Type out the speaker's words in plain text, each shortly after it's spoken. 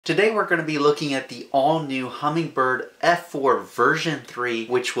Today we're going to be looking at the all-new Hummingbird F4 version 3,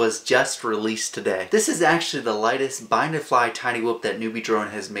 which was just released today. This is actually the lightest bind-and-fly tiny whoop that NewBeeDrone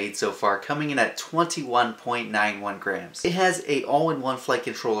has made so far, coming in at 21.91 grams. It has a all-in-one flight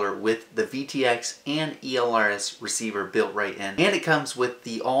controller with the VTX and ELRS receiver built right in, and it comes with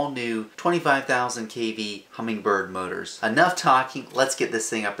the all-new 25,000 kV Hummingbird motors. Enough talking, let's get this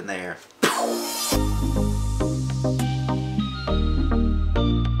thing up in the air.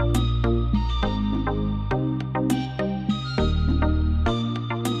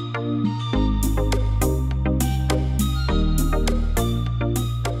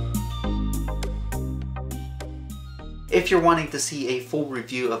 If you're wanting to see a full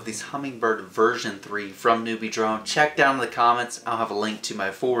review of this Hummingbird version 3 from NewBeeDrone, check down in the comments. I'll have a link to my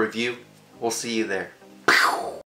full review. We'll see you there.